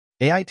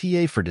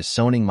AITA for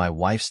disowning my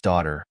wife's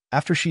daughter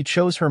after she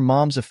chose her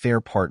mom's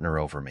affair partner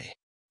over me.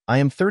 I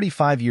am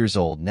 35 years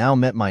old now,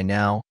 met my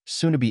now,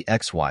 soon-to-be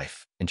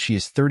ex-wife, and she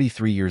is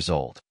 33 years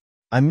old.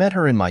 I met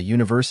her in my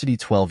university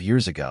 12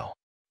 years ago.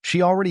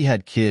 She already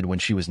had kid when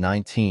she was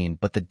 19,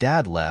 but the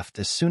dad left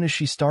as soon as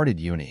she started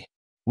uni.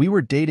 We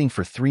were dating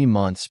for 3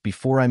 months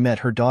before I met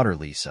her daughter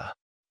Lisa.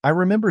 I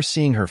remember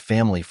seeing her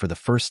family for the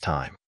first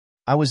time.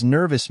 I was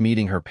nervous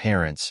meeting her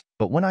parents,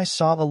 but when I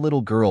saw the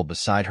little girl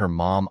beside her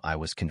mom, I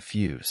was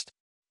confused.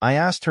 I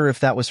asked her if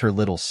that was her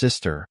little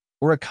sister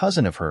or a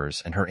cousin of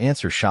hers, and her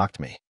answer shocked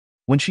me.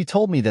 When she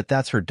told me that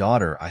that's her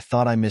daughter, I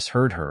thought I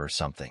misheard her or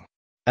something.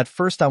 At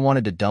first, I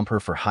wanted to dump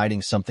her for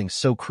hiding something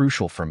so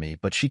crucial from me,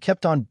 but she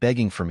kept on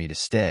begging for me to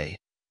stay,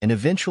 and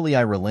eventually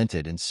I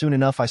relented, and soon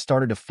enough I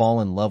started to fall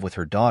in love with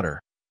her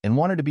daughter and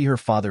wanted to be her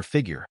father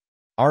figure.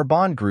 Our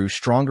bond grew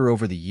stronger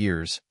over the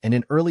years, and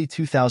in early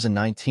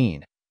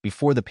 2019,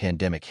 before the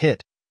pandemic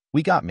hit,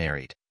 we got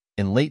married.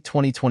 In late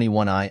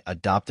 2021, I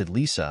adopted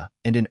Lisa,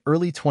 and in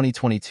early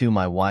 2022,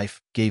 my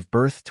wife gave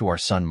birth to our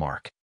son,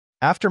 Mark.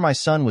 After my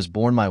son was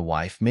born, my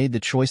wife made the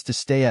choice to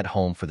stay at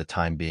home for the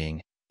time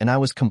being, and I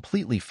was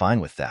completely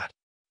fine with that.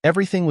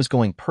 Everything was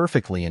going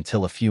perfectly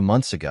until a few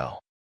months ago.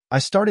 I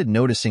started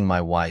noticing my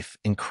wife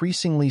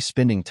increasingly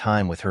spending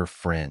time with her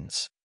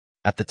friends.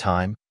 At the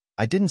time,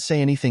 I didn't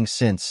say anything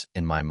since,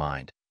 in my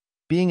mind,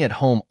 being at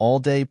home all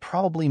day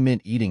probably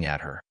meant eating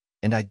at her,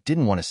 and I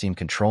didn't want to seem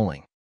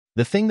controlling.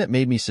 The thing that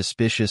made me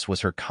suspicious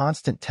was her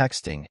constant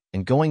texting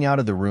and going out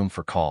of the room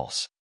for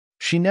calls.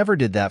 She never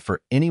did that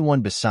for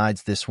anyone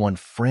besides this one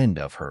friend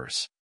of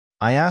hers.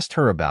 I asked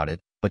her about it,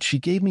 but she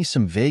gave me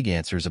some vague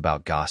answers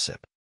about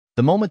gossip.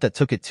 The moment that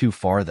took it too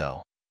far,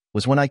 though,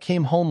 was when I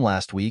came home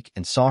last week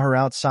and saw her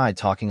outside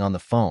talking on the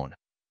phone.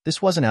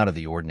 This wasn't out of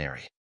the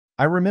ordinary.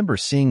 I remember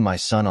seeing my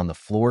son on the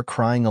floor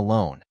crying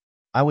alone.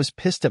 I was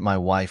pissed at my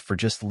wife for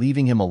just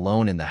leaving him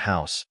alone in the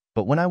house,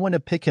 but when I went to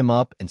pick him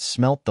up and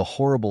smelt the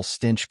horrible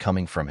stench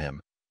coming from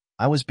him,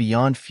 I was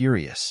beyond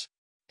furious.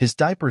 His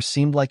diaper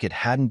seemed like it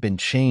hadn't been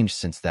changed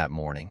since that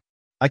morning.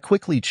 I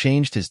quickly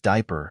changed his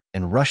diaper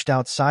and rushed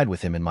outside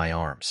with him in my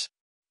arms.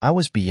 I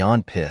was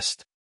beyond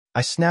pissed.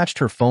 I snatched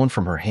her phone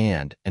from her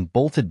hand and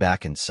bolted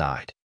back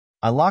inside.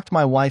 I locked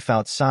my wife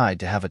outside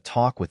to have a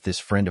talk with this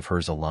friend of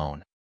hers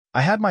alone.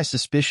 I had my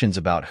suspicions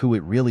about who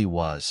it really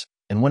was,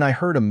 and when I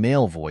heard a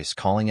male voice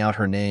calling out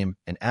her name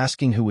and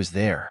asking who was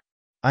there,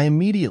 I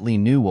immediately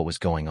knew what was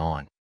going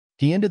on.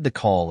 He ended the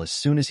call as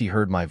soon as he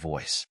heard my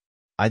voice.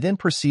 I then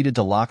proceeded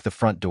to lock the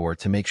front door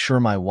to make sure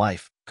my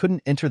wife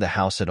couldn't enter the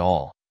house at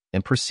all,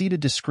 and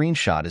proceeded to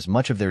screenshot as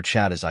much of their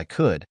chat as I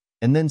could,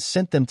 and then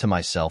sent them to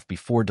myself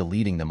before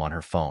deleting them on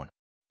her phone.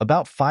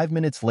 About 5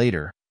 minutes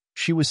later,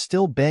 she was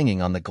still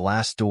banging on the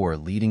glass door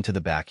leading to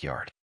the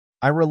backyard.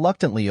 I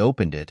reluctantly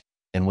opened it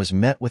and was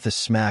met with a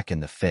smack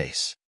in the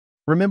face.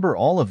 Remember,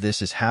 all of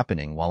this is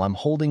happening while I'm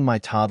holding my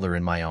toddler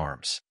in my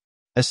arms.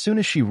 As soon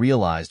as she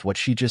realized what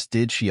she just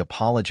did, she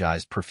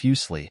apologized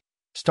profusely,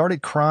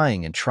 started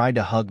crying, and tried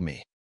to hug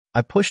me.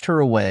 I pushed her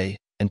away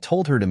and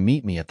told her to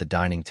meet me at the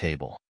dining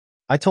table.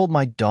 I told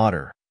my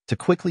daughter to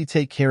quickly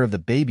take care of the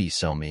baby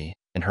so me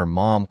and her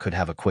mom could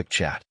have a quick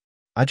chat.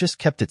 I just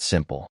kept it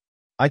simple.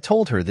 I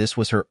told her this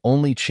was her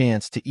only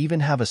chance to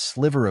even have a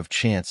sliver of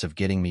chance of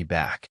getting me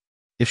back.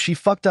 If she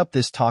fucked up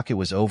this talk, it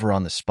was over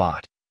on the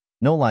spot.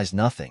 No lies,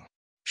 nothing.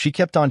 She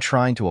kept on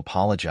trying to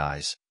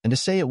apologize and to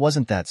say it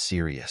wasn't that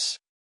serious.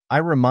 I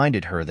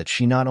reminded her that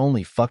she not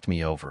only fucked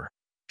me over,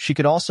 she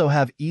could also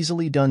have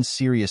easily done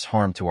serious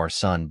harm to our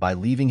son by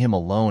leaving him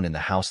alone in the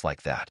house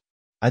like that.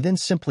 I then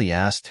simply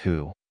asked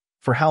who,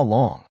 for how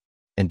long,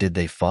 and did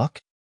they fuck?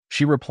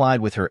 She replied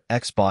with her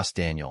ex-boss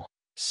Daniel,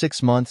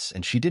 6 months,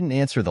 and she didn't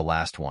answer the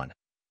last one.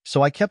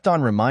 So I kept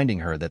on reminding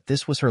her that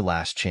this was her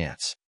last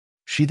chance.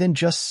 She then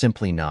just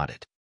simply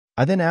nodded.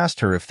 I then asked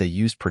her if they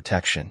used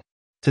protection.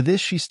 To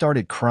this, she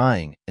started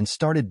crying and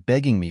started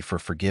begging me for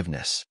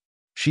forgiveness.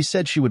 She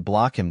said she would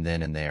block him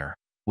then and there,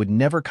 would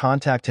never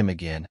contact him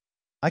again.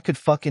 I could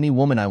fuck any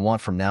woman I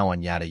want from now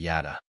on, yada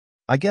yada.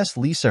 I guess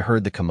Lisa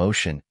heard the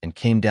commotion and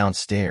came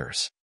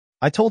downstairs.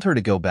 I told her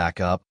to go back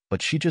up,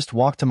 but she just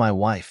walked to my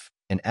wife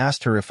and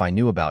asked her if I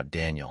knew about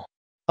Daniel.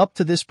 Up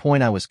to this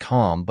point I was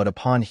calm, but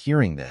upon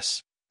hearing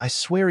this, I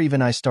swear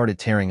even I started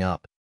tearing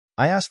up.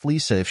 I asked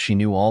Lisa if she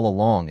knew all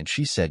along, and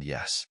she said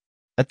yes.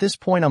 At this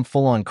point I'm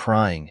full on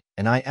crying,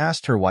 and I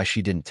asked her why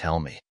she didn't tell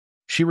me.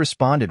 She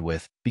responded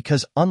with,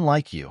 "Because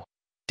unlike you,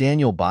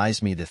 Daniel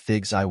buys me the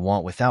things I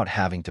want without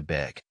having to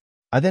beg."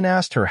 I then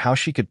asked her how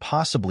she could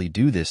possibly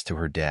do this to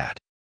her dad.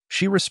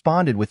 She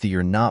responded with the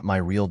 "you're not my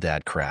real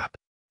dad" crap.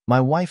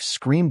 My wife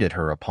screamed at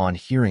her upon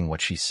hearing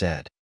what she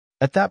said.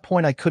 At that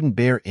point I couldn't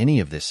bear any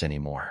of this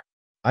anymore.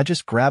 I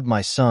just grabbed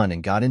my son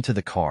and got into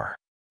the car.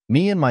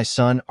 Me and my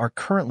son are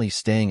currently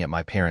staying at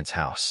my parents'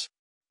 house.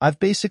 I've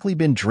basically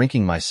been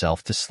drinking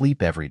myself to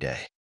sleep every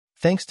day.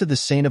 Thanks to the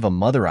saint of a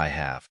mother I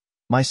have,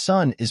 my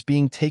son is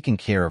being taken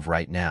care of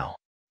right now.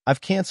 I've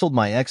canceled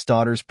my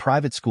ex-daughter's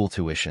private school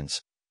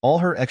tuitions, all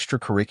her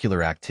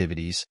extracurricular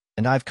activities,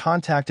 and I've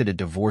contacted a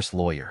divorce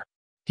lawyer.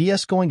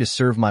 PS going to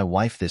serve my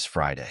wife this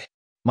Friday.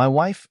 My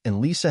wife and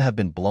Lisa have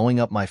been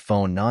blowing up my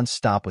phone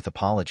non-stop with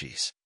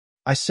apologies.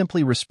 I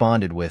simply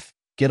responded with,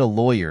 get a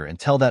lawyer and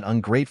tell that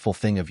ungrateful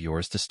thing of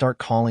yours to start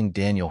calling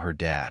Daniel her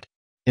dad.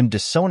 I'm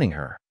disowning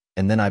her,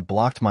 and then I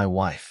blocked my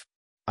wife.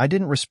 I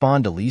didn't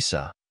respond to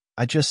Lisa.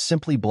 I just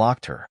simply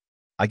blocked her.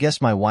 I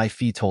guess my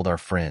wifey told our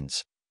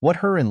friends what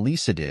her and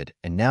Lisa did,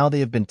 and now they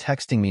have been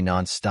texting me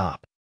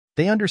non-stop.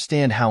 They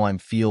understand how I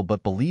feel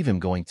but believe him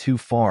going too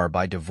far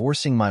by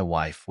divorcing my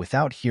wife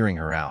without hearing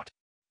her out.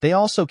 They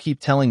also keep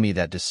telling me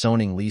that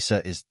disowning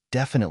Lisa is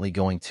definitely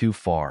going too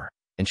far,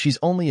 and she's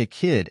only a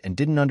kid and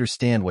didn't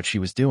understand what she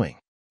was doing.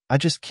 I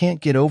just can't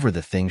get over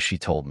the things she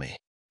told me.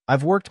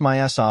 I've worked my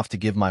ass off to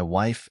give my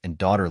wife and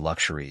daughter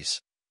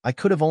luxuries. I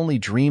could have only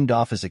dreamed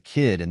off as a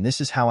kid, and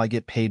this is how I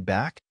get paid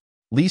back?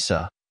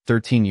 Lisa,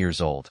 13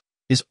 years old,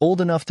 is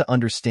old enough to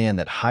understand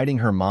that hiding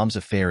her mom's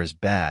affair is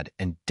bad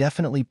and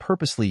definitely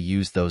purposely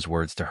used those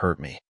words to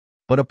hurt me.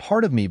 But a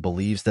part of me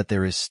believes that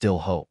there is still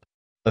hope.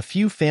 A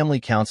few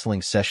family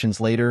counseling sessions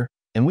later,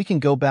 and we can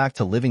go back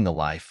to living the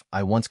life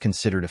I once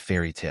considered a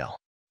fairy tale.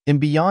 I'm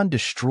beyond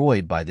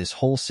destroyed by this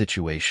whole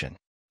situation.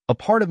 A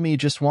part of me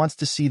just wants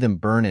to see them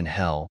burn in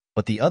hell,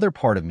 but the other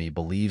part of me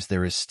believes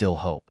there is still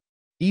hope.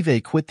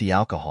 Eve quit the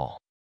alcohol.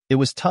 It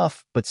was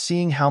tough, but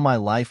seeing how my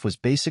life was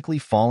basically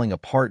falling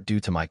apart due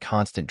to my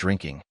constant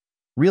drinking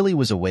really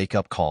was a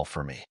wake-up call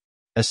for me.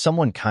 As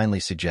someone kindly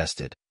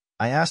suggested,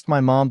 I asked my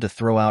mom to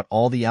throw out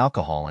all the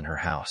alcohol in her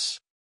house.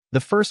 The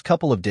first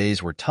couple of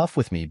days were tough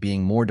with me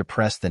being more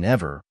depressed than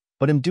ever,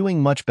 but I'm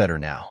doing much better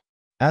now.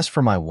 As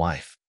for my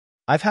wife,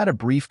 I've had a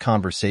brief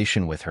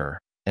conversation with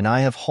her, and I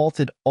have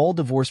halted all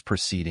divorce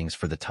proceedings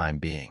for the time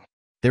being.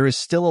 There is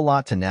still a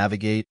lot to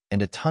navigate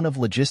and a ton of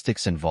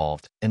logistics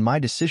involved, and my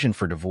decision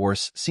for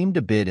divorce seemed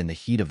a bit in the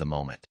heat of the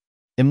moment.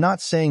 I'm not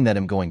saying that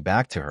I'm going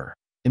back to her.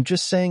 I'm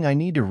just saying I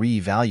need to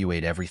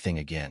reevaluate everything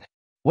again.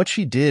 What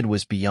she did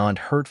was beyond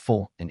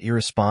hurtful and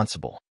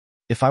irresponsible.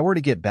 If I were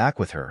to get back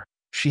with her,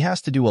 she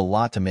has to do a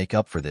lot to make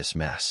up for this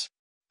mess.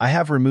 I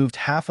have removed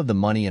half of the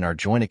money in our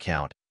joint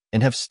account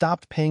and have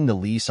stopped paying the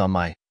lease on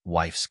my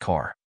wife's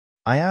car.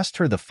 I asked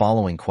her the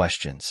following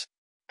questions.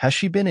 Has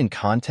she been in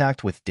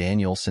contact with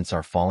Daniel since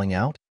our falling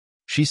out?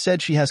 She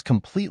said she has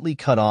completely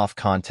cut off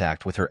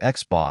contact with her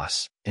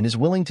ex-boss and is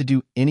willing to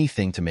do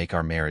anything to make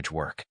our marriage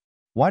work.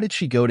 Why did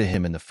she go to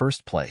him in the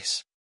first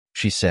place?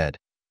 She said,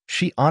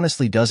 she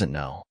honestly doesn't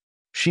know.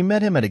 She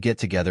met him at a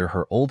get-together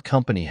her old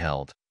company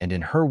held, and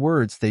in her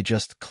words, they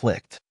just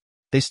clicked.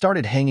 They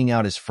started hanging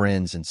out as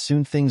friends, and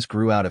soon things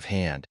grew out of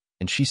hand,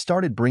 and she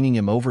started bringing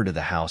him over to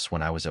the house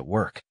when I was at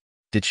work.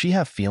 Did she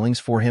have feelings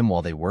for him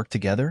while they worked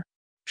together?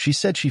 She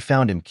said she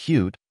found him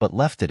cute, but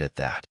left it at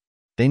that.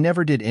 They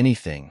never did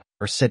anything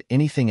or said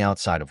anything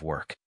outside of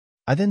work.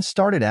 I then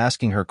started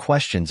asking her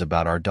questions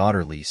about our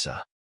daughter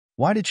Lisa.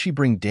 Why did she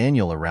bring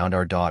Daniel around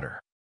our daughter?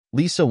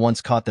 Lisa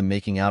once caught them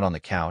making out on the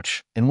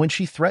couch, and when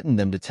she threatened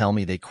them to tell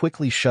me, they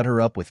quickly shut her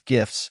up with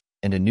gifts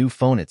and a new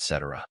phone,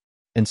 etc.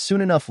 And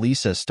soon enough,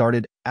 Lisa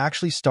started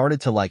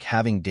to like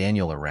having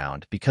Daniel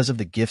around because of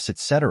the gifts,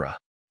 etc.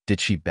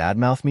 Did she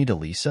badmouth me to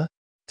Lisa?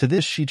 To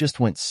this, she just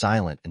went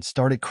silent and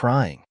started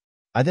crying.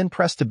 I then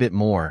pressed a bit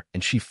more,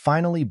 and she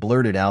finally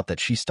blurted out that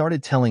she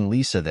started telling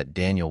Lisa that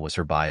Daniel was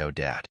her bio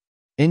dad.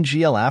 In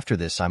GL after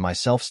this, I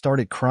myself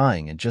started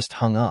crying and just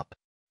hung up.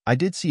 I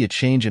did see a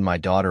change in my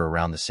daughter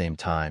around the same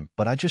time,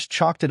 but I just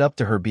chalked it up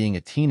to her being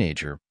a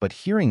teenager, but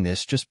hearing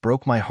this just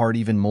broke my heart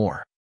even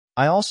more.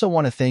 I also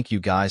want to thank you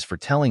guys for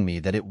telling me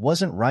that it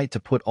wasn't right to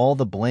put all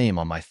the blame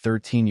on my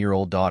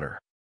 13-year-old daughter.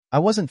 I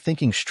wasn't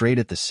thinking straight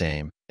at the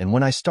same, and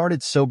when I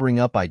started sobering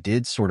up, I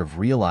did sort of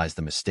realize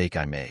the mistake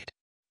I made.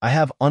 I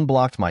have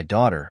unblocked my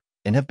daughter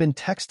and have been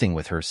texting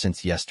with her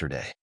since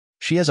yesterday.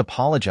 She has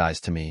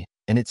apologized to me,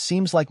 and it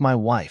seems like my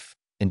wife,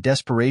 in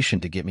desperation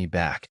to get me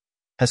back,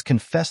 has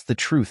confessed the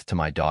truth to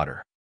my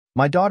daughter.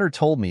 My daughter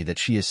told me that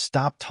she has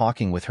stopped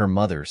talking with her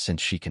mother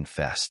since she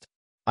confessed.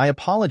 I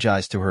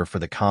apologized to her for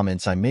the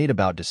comments I made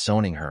about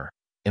disowning her,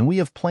 and we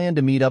have planned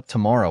to meet up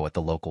tomorrow at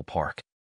the local park.